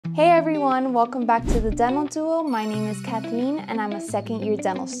Hey everyone, welcome back to the Dental Duo. My name is Kathleen and I'm a second-year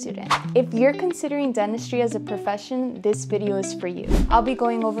dental student. If you're considering dentistry as a profession, this video is for you. I'll be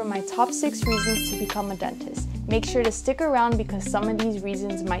going over my top 6 reasons to become a dentist. Make sure to stick around because some of these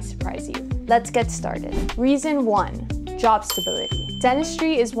reasons might surprise you. Let's get started. Reason 1. Job stability.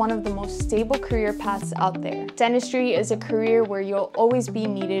 Dentistry is one of the most stable career paths out there. Dentistry is a career where you'll always be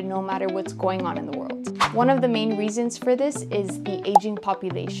needed no matter what's going on in the world. One of the main reasons for this is the aging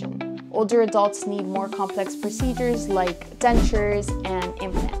population. Older adults need more complex procedures like dentures and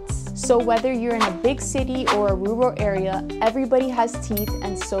implants. So whether you're in a big city or a rural area, everybody has teeth,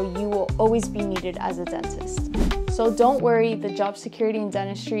 and so you will always be needed as a dentist. So don't worry, the job security in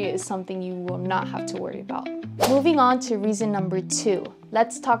dentistry is something you will not have to worry about. Moving on to reason number 2,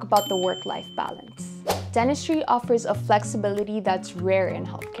 let's talk about the work-life balance. Dentistry offers a flexibility that's rare in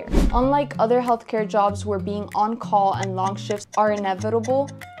healthcare. Unlike other healthcare jobs where being on call and long shifts are inevitable,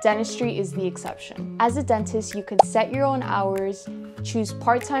 dentistry is the exception. As a dentist, you can set your own hours, choose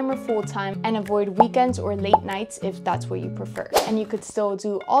part-time or full-time, and avoid weekends or late nights if that's what you prefer. And you could still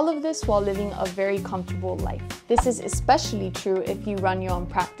do all of this while living a very comfortable life. This is especially true if you run your own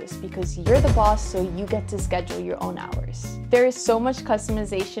practice because you're the boss, so you get to schedule your own hours. There is so much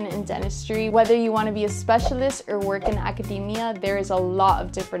customization in dentistry. Whether you want to be a specialist or work in academia, there is a lot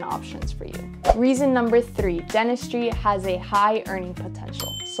of different options for you. Reason number 3, dentistry has a high earning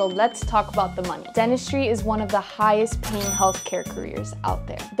potential. So let's talk about the money. Dentistry is one of the highest paying healthcare careers out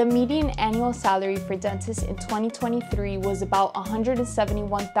there. The median annual salary for dentists in 2023 was about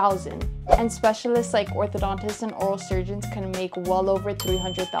 $171,000, and specialists like orthodontists and oral surgeons can make well over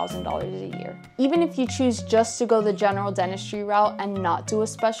 $300,000 a year. Even if you choose just to go the general dentistry route and not do a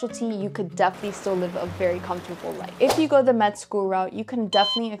specialty, you could definitely still live a very comfortable life. If you go the med school route, you can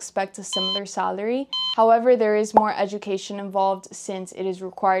definitely expect a similar salary. However, there is more education involved since it is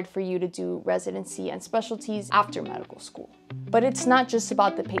required for you to do residency and specialties after medical school. But it's not just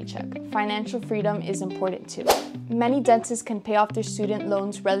about the paycheck. Financial freedom is important too. Many dentists can pay off their student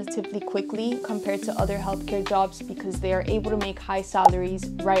loans relatively quickly compared to other healthcare jobs because they are able to make high salaries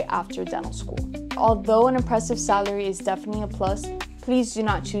right after dental school. Although an impressive salary is definitely a plus, please do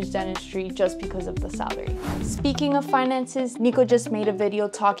not choose dentistry just because of the salary. Speaking of finances, NICO just made a video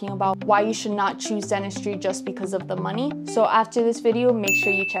talking about why you should not choose dentistry just because of the money. So after this video, make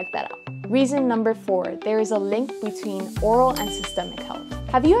sure you check that out. Reason number 4, there is a link between oral and systemic health.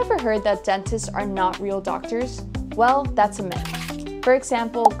 Have you ever heard that dentists are not real doctors? Well, that's a myth. For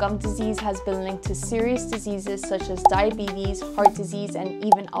example, gum disease has been linked to serious diseases such as diabetes, heart disease, and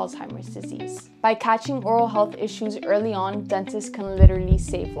even Alzheimer's disease. By catching oral health issues early on, dentists can literally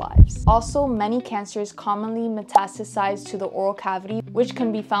save lives. Also, many cancers commonly metastasize to the oral cavity, which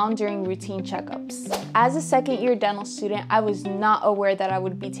can be found during routine checkups. As a second-year dental student, I was not aware that I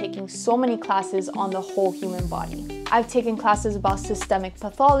would be taking so many classes on the whole human body. I've taken classes about systemic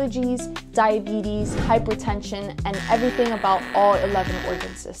pathologies, diabetes, hypertension, and everything about all 11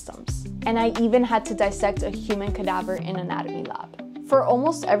 organ systems. And I even had to dissect a human cadaver in an anatomy lab. For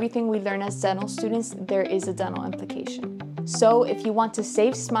almost everything we learn as dental students, there is a dental implication. So if you want to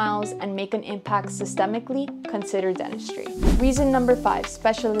save smiles and make an impact systemically, consider dentistry. Reason number 5,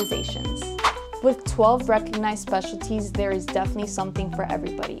 specializations. With 12 recognized specialties, there is definitely something for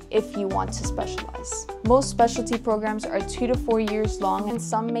everybody if you want to specialize. Most specialty programs are 2 to 4 years long, and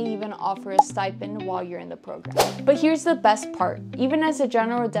some may even offer a stipend while you're in the program. But here's the best part. Even as a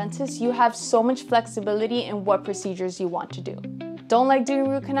general dentist, you have so much flexibility in what procedures you want to do. Don't like doing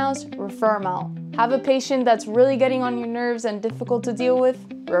root canals? Refer them out. Have a patient that's really getting on your nerves and difficult to deal with?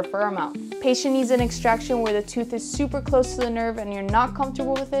 Refer them out. Patient needs an extraction where the tooth is super close to the nerve and you're not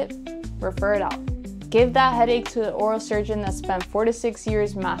comfortable with it? Refer it out. Give that headache to the oral surgeon that spent 4 to 6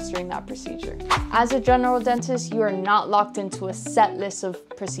 years mastering that procedure. As a general dentist, you are not locked into a set list of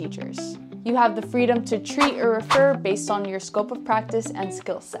procedures. You have the freedom to treat or refer based on your scope of practice and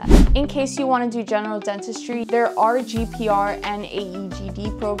skill set. In case you want to do general dentistry, there are GPR and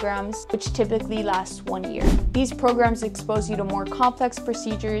AEGD programs, which typically last 1 year. These programs expose you to more complex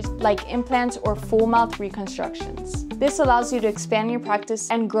procedures like implants or full mouth reconstructions. This allows you to expand your practice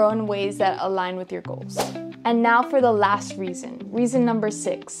and grow in ways that align with your goals. And now for the last reason. Reason number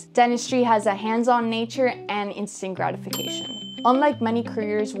 6. Dentistry has a hands-on nature and instant gratification. Unlike many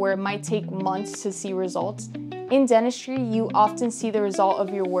careers where it might take months to see results, In dentistry, you often see the result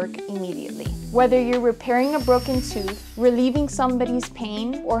of your work immediately. Whether you're repairing a broken tooth, relieving somebody's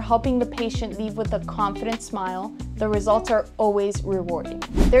pain, or helping the patient leave with a confident smile, the results are always rewarding.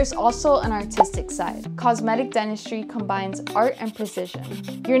 There's also an artistic side. Cosmetic dentistry combines art and precision.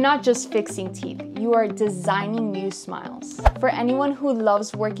 You're not just fixing teeth, you are designing new smiles. For anyone who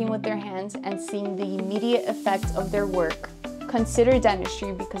loves working with their hands and seeing the immediate effect of their work, consider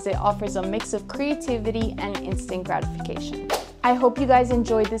dentistry because it offers a mix of creativity and instant gratification. I hope you guys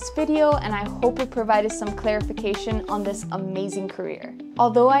enjoyed this video, and I hope it provided some clarification on this amazing career.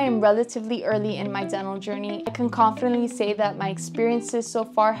 Although I am relatively early in my dental journey, I can confidently say that my experiences so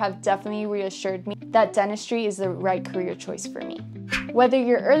far have definitely reassured me that dentistry is the right career choice for me. Whether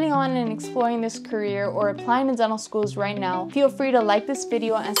you're early on in exploring this career or applying to dental schools right now, feel free to like this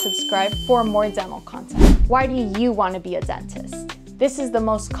video and subscribe for more dental content. Why do you want to be a dentist? This is the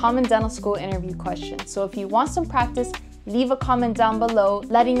most common dental school interview question, so if you want some practice, leave a comment down below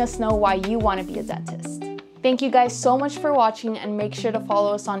letting us know why you want to be a dentist. Thank you guys so much for watching, and make sure to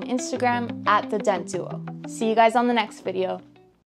follow us on Instagram @TheDentDuo. See you guys on the next video.